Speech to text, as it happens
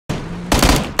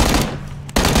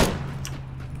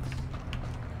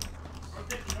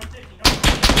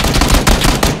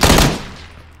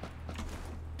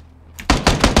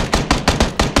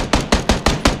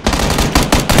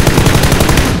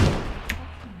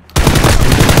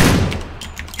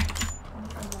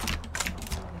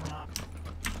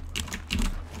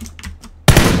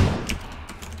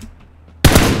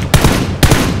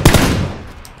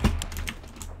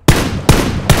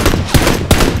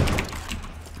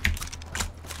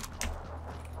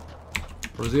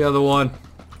Where's the other one?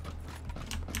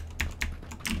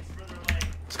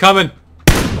 It's coming.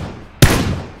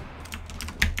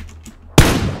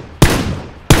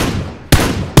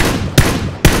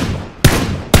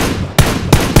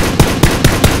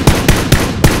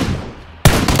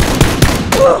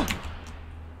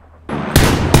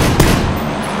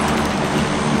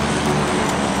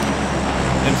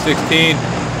 M16.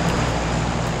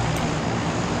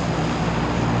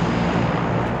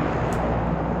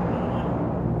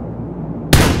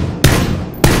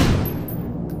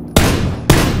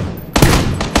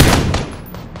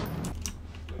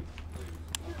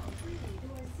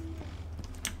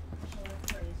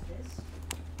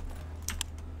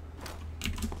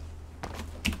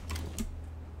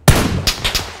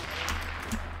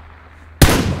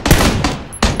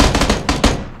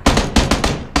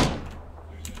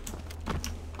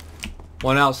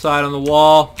 One outside on the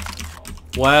wall.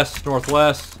 West,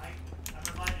 northwest.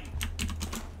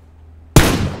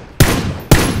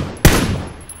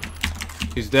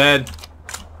 He's dead.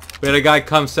 We had a guy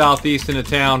come southeast into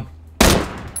town.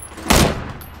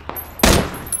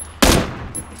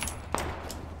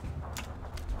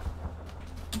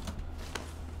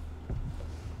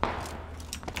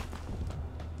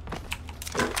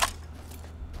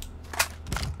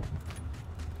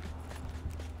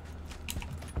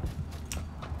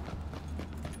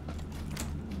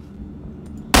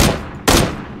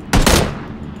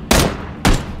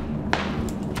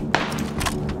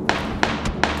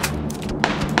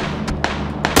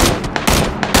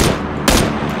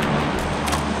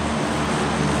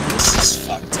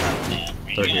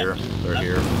 They're here. They're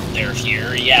here. They're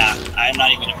here. Yeah, I'm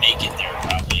not even gonna make it there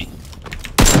probably.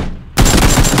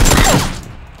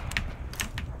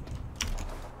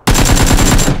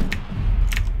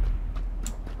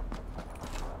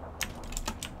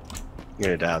 You're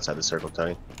gonna die outside the circle,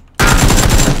 Tony.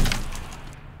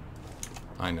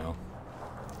 I know.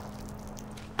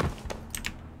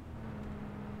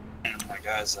 My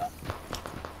guys, though.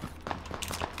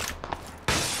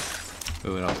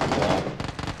 Moving off the wall.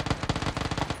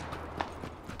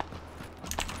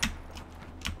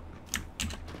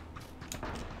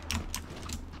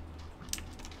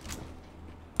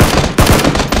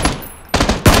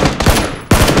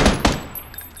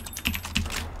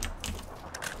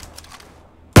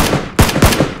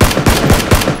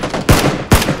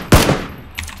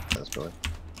 Really.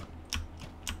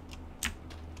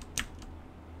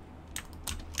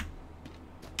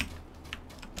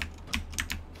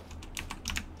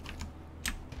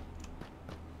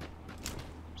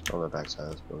 Just on the backside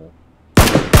of this building.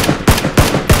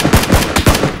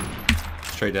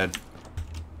 Straight dead.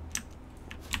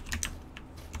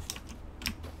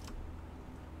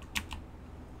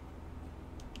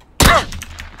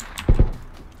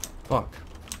 Fuck.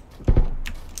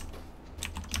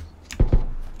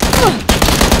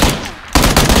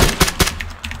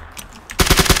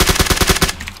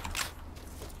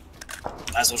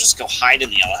 Might as well just go hide in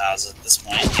the yellow houses at this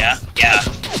point. Yeah, yeah.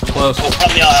 Close. Go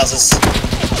from the yellow houses.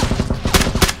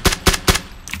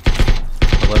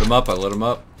 I lit him up. I lit him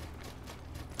up.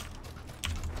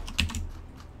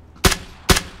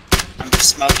 I'm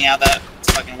smoking out that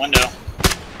fucking window.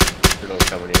 They're not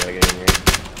coming in. I get in here.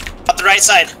 Up the right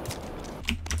side.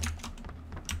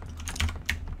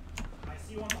 I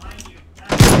see one behind you.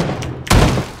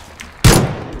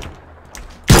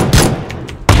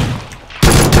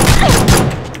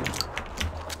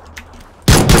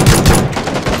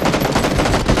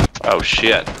 Oh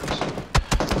shit.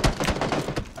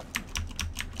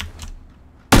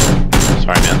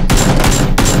 Sorry, man.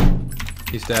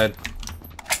 He's dead.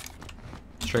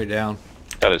 Straight down.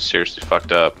 That is seriously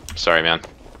fucked up. Sorry, man.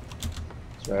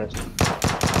 That's right.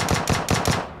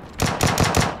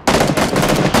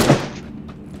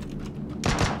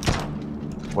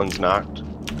 One's knocked.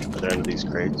 At the end of these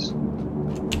crates.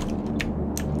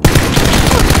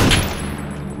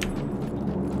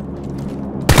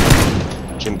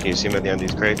 Jim, can you see him at the end of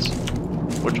these crates?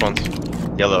 Which ones?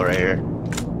 Yellow right here.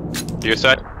 Your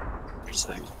side? Your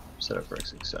side. Set up for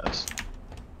success.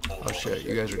 Oh shit,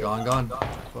 you guys are gone?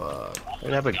 Fuck. I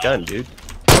don't have a gun, dude.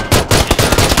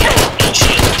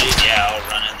 Yeah, I'll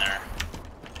run in there.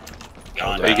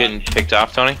 Are you getting picked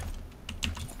off, Tony?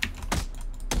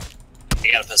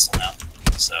 I got a pistol now,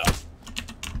 so.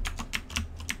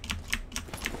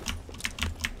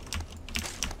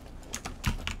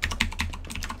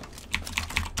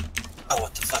 Oh,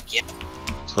 what the fuck, yeah.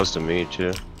 It's close to me, too.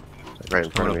 Like right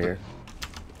in front of me here.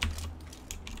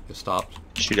 It stopped.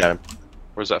 Shoot at him.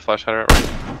 Where's that flashlight at?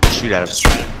 Shoot at him. Just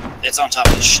try. It's on top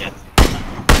of this shit.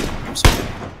 It's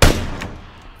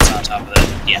on top of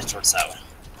it. Yeah, towards that way.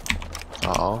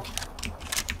 Uh-oh.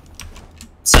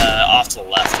 It's off to the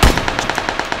left.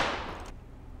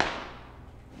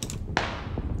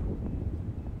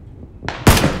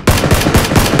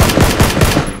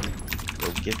 Go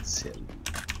gets him.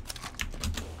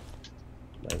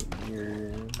 Right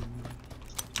here.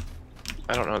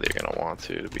 I don't know that you're gonna want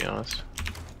to be honest.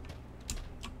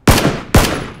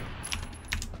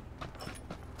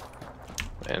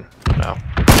 Man, no.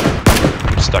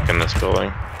 I'm stuck in this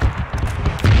building.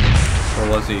 Where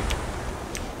was he?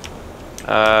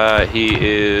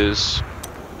 He's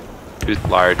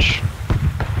large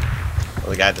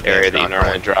Well, the guy at the area that you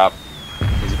normally drop.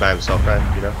 Is he by himself,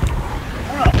 Ryan? You know?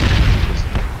 Oh,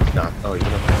 He's not. Oh, you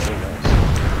know.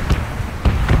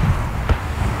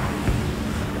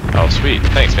 Nice. Oh, sweet.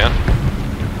 Thanks, man.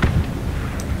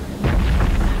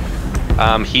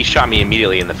 He shot me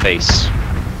immediately in the face.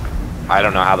 I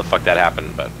don't know how the fuck that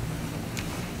happened, but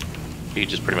he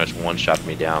just pretty much one-shot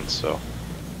me down, so.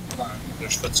 come on.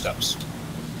 There's footsteps.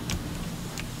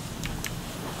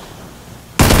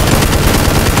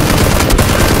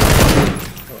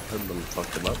 Oh, Hoodlum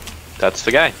fucked him up. That's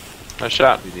the guy. Nice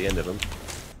shot. Be the end of him.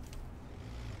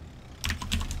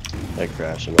 That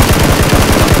crash him.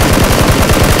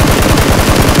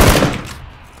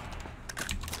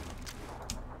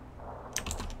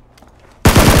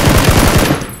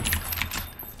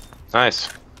 Nice.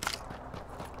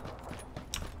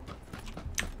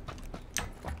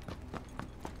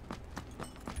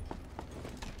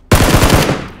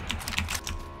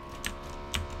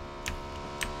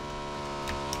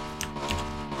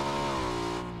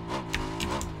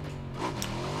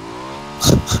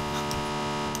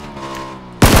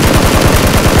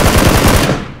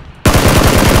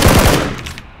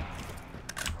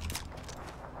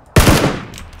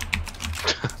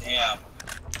 Damn.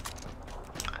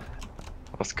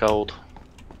 That's cold.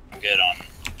 I'm good on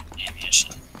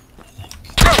ammunition, I think.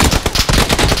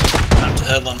 Time to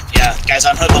hoodlum. Yeah, guys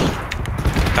on hoodlum.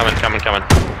 Coming.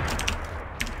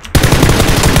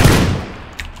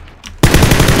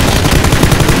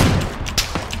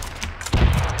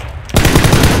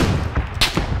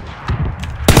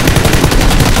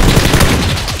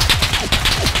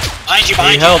 Behind you,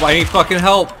 I need help. I need fucking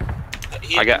help.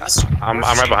 I'm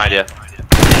right behind you.